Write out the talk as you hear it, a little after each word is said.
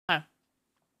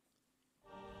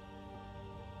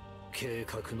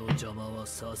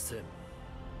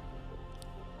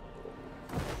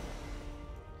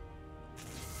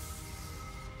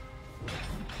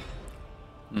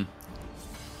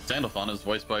Sandalphon is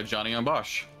voiced by Johnny on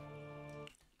Bosch.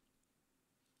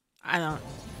 I don't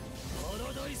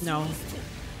know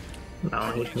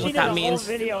She did a whole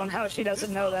video on how she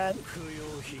doesn't know that.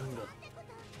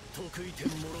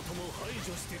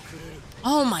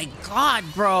 Oh my god,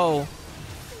 bro.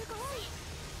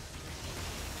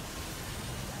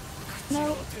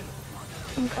 No.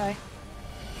 Okay.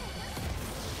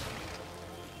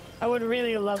 I would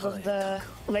really love if the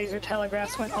laser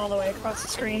telegraphs went all the way across the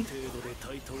screen.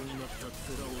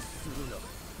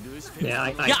 Yeah,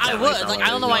 I would. Like, I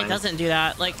don't know why it doesn't do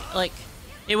that. Like,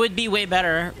 it would be way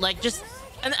better. Like, just,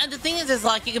 and the thing is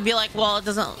like, you could be like, well, it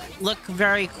doesn't look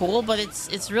very cool, but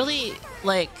it's really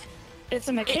like, it's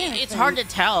a mechanic. It's hard to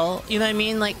tell. You know what I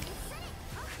mean? Like.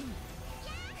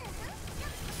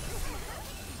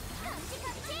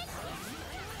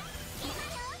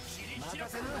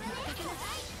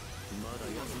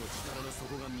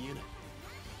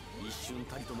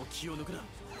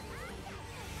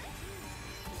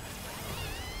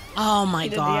 Oh my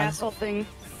god. The asshole thing.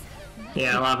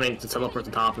 Yeah, I'm having to teleport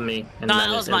to the top of me. And no, that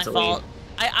was my fault.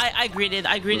 I greeted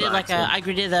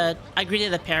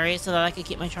the parry so that I could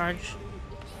keep my charge.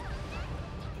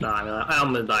 No, I mean, I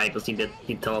almost died because he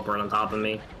teleported on top of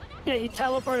me. Yeah, he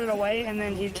teleported away and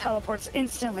then he teleports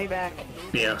instantly back.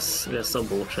 Yes, it's so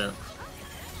bullshit.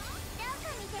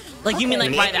 Like, you mean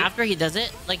like right after he does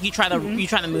it? Like, you try to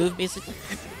move basically?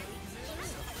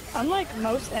 Unlike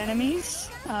most enemies,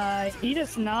 he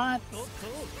does not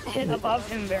hit above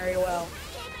him very well.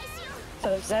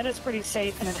 So Zed is pretty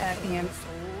safe in attacking him.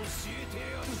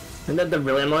 And then the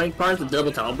really annoying part, the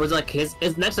double teleports, like his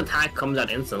next attack comes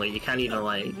out instantly. You can't even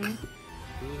like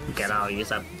get out. You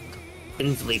just have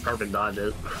instantly perfect dodge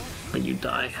it, and you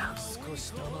die.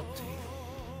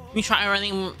 You try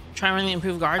running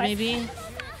improved guard maybe,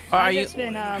 or are you?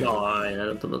 No,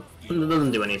 it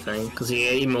doesn't do anything because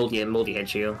he multi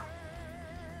hits you.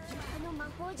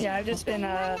 Yeah, I've just been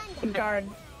guard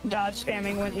dodge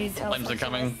spamming when he teleports. Flames are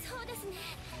coming.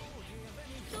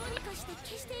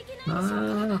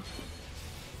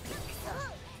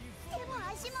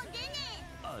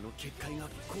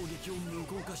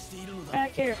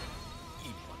 Back here.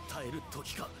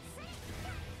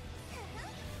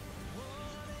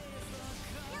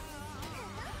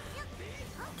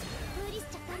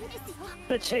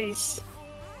 The chase.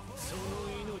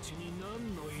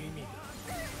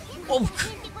 Oh.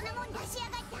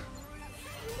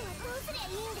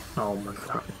 Oh my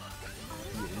god.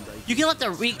 You can let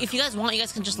if you guys want, you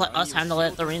guys can just let us handle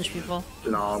it, the range people.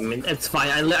 No, I mean, it's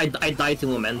fine. I died to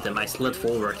momentum. I slid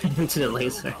forward into the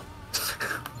laser.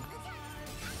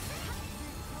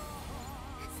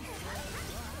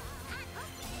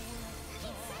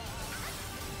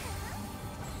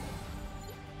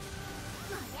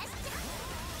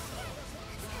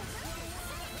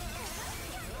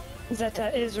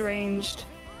 Zeta is ranged.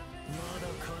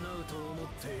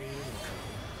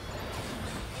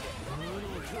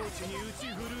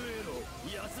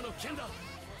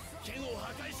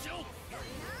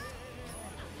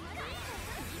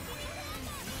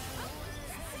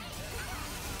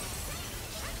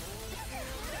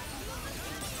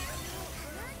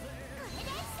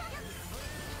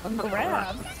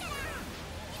 Grab.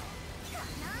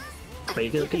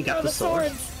 Wait, you got the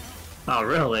sword? Oh,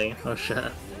 really? Oh,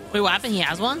 shit. Wait, what happened? He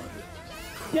has one?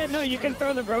 Yeah, no, you can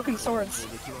throw the broken swords.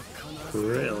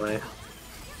 Really?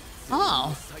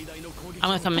 Oh. I'm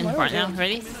gonna come in right now.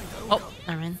 Ready? Oh,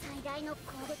 I'm in.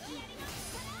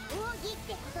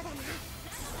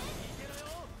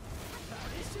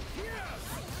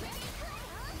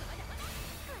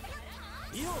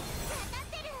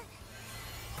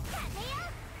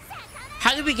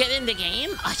 How did we get in the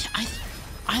game?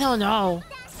 I don't know.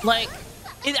 Like,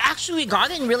 it actually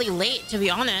got in really late, to be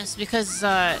honest, because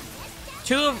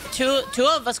two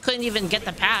of us couldn't even get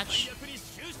the patch.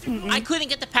 I couldn't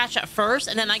get the patch at first,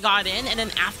 and then I got in, and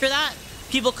then after that,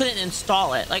 people couldn't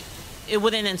install it. Like, it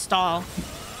wouldn't install.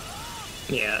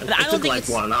 Yeah, it took like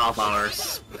 1.5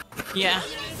 hours. Yeah.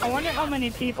 I wonder how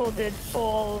many people did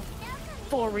full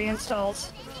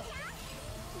reinstalls.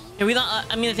 Yeah, we don't.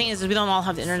 I mean, the thing is we don't all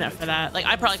have the internet for that. Like,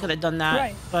 I probably could have done that,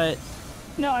 right. But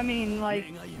no, I mean, like,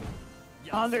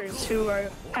 others who are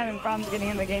having problems getting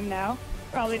in the game now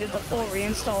probably did the full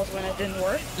reinstalls when it didn't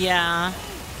work. Yeah.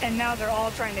 And now they're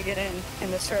all trying to get in,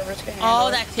 and the servers can handle Oh,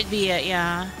 it. that could be it.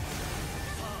 Yeah.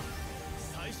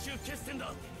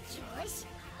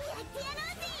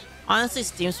 Honestly,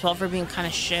 Steam's fault for being kind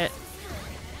of shit.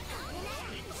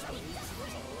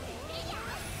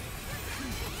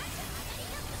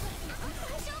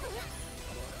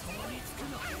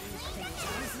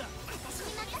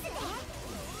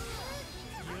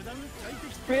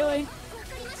 Really?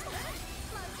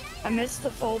 I missed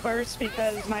the full burst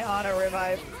because my auto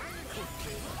revived.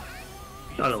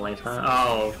 I don't like that.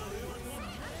 Oh.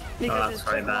 Because that's it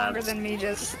very took bad. longer than me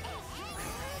just...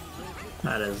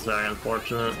 That is very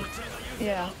unfortunate.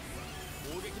 Yeah.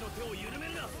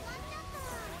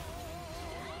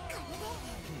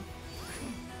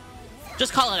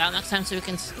 Just call it out next time so we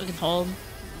can hold.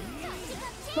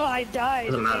 Well, I died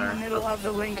in Doesn't matter. the middle of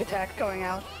the Link attack going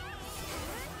out.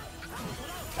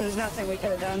 There's nothing we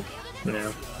could have done.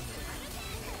 Yeah.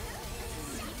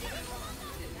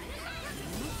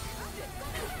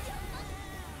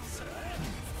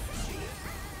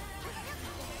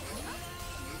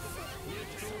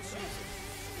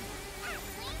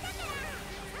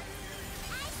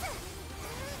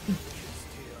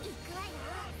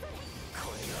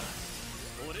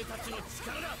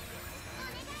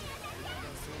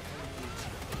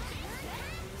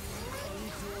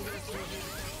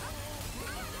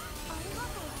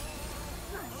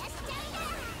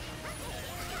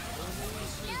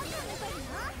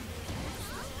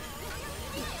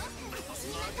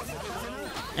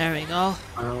 There we go.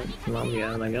 Well,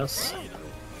 yeah, I guess.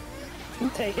 I'll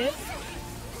take it.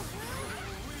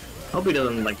 Hope he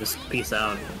doesn't, like, just peace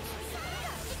out.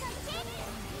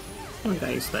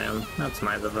 Okay, Stan. That's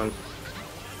nice of him.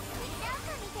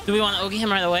 Do we want to Ogi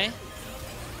him right away?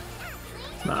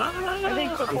 I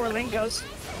think before Link goes.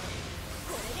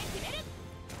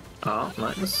 Oh,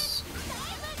 nice.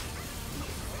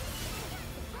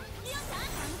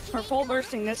 We're full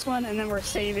bursting this one, and then we're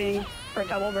saving for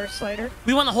double burst later.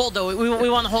 We want to hold though. We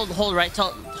want to hold right till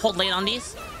hold late on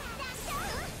these.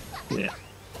 Yeah.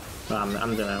 I'm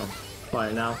gonna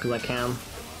play now because I can.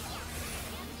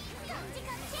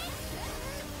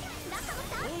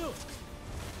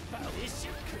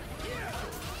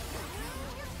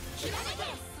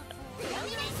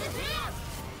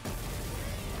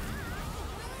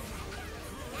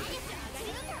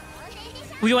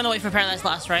 We want to wait for Paradise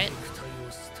Lost, right?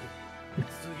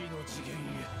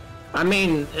 I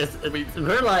mean,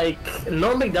 we're like,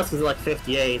 normally Dusk is like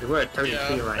 58, we're at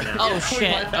 33 right now. Oh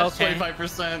shit, okay.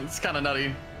 25%, it's kind of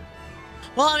nutty.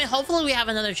 Well, I mean, hopefully we have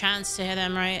another chance to hit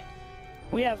him, right?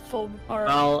 We have full or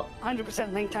Well,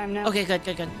 100% Link time now. Okay, good.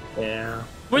 yeah.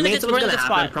 We're in I mean, a good so what's gonna happen,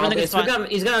 spot. We're in a good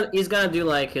probably, spot. he's gonna do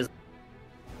like his,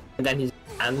 and then he's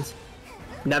ends.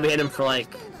 Then we hit him for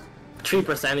like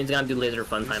 3%, he's gonna do laser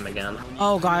fun time again.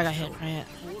 Oh god, I got hit. Right.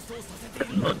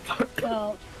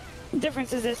 Well,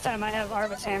 difference is this time I have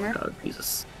Arva's hammer. Oh,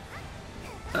 Jesus.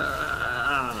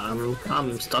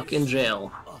 I'm stuck in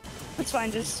jail. It's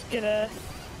fine, just get a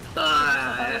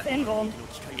Uh, with invuln.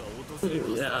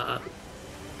 yeah.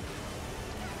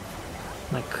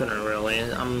 I couldn't really.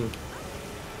 I'm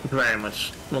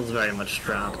was very much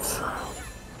trapped.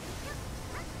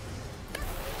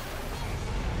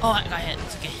 Oh, I got hit.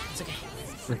 It's okay. It's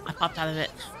okay. I popped out of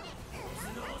it.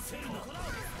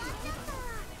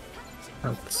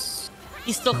 That's,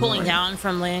 He's still cooling down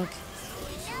from Link.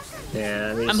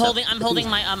 yeah. I'm holding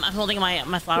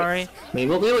my flowery. I mean,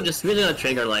 we would just really gonna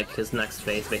trigger like his next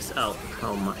phase. Oh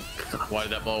my god. Why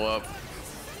did that blow up?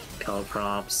 Color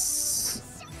props.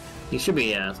 He should be,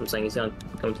 yeah. So I'm saying he's gonna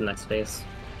come to the next phase.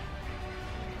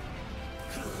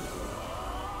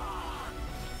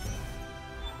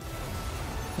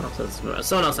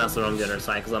 Someone else has to run the other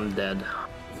side because I'm dead.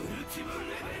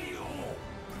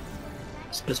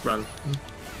 Just run.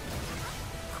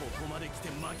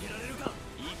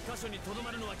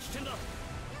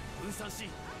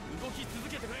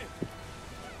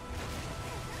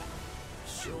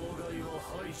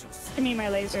 Give me my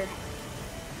laser.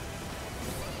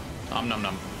 Nom nom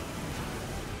nom.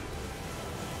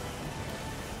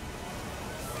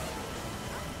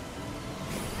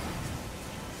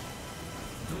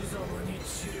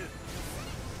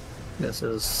 This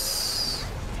is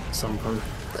something.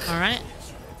 All right.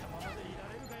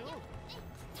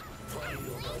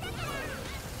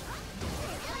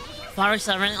 Flowery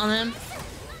 7 on him.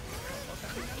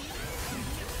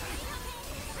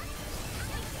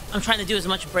 I'm trying to do as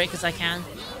much break as I can.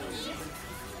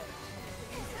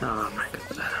 Oh my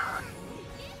god.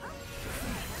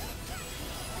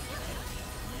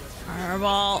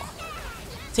 Fireball.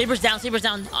 Saber's down, Saber's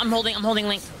down. I'm holding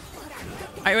Link.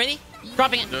 Are you ready?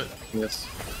 Dropping it. Yes.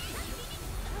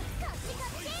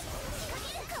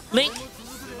 Link.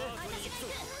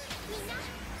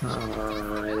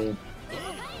 Alrighty.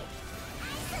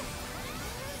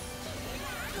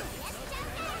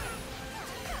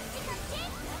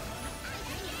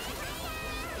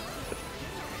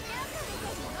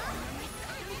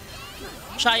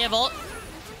 Shia Volt.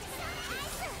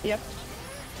 Yep.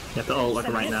 You have to ult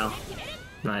like right now.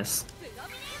 Nice.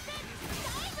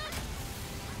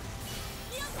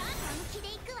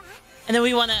 And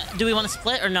then do we wanna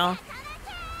split or no?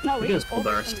 No, we can just full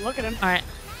burst. Look at him. All right.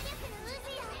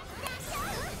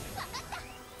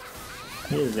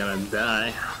 He's gonna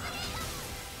die.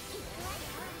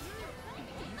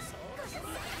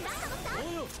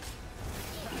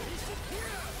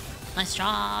 Nice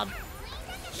job.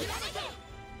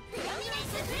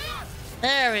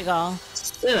 There we go.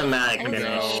 Cinematic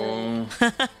finish. No.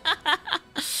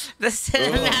 The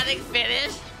cinematic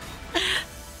finish.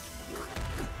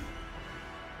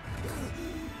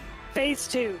 Phase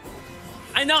 2.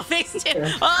 I know, phase 2.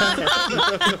 Oh,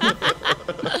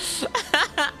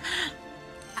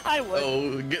 I would.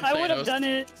 Oh, get I would have Thanos. done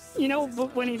it. You know,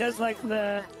 when he does like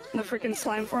the freaking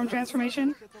slime form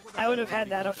transformation, I would have had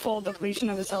that a full depletion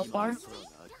of his health bar,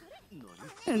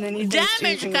 and then he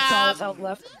Damage and gets all cap. his health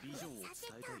left.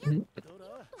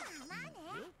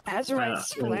 Azurite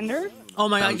Splendor. oh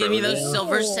my god, give me those Ambrosia.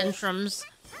 silver centrums.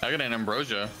 I got an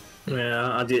ambrosia.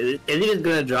 Yeah, dude, is he just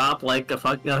gonna drop like a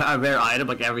rare item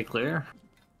like every clear?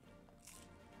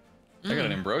 I got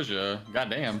an ambrosia.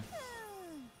 Goddamn.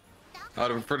 I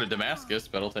would have preferred a Damascus,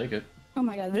 but I'll take it. Oh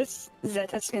my god, this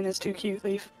Zeta skin is too cute,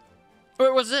 Leaf.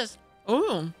 Where was this?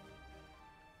 Ooh.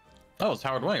 Oh, it's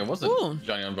Howard Wang. It wasn't Ooh.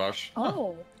 Johnny on Bosch.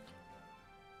 Oh.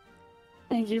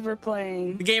 Thank you for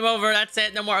playing. Game over. That's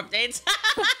it. No more updates.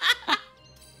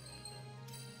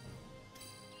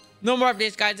 No more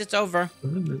updates, guys. It's over.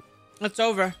 It's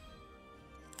over.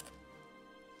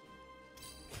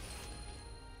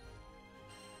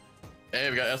 Hey,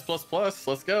 we got S++.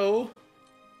 Let's go.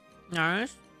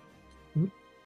 Nice.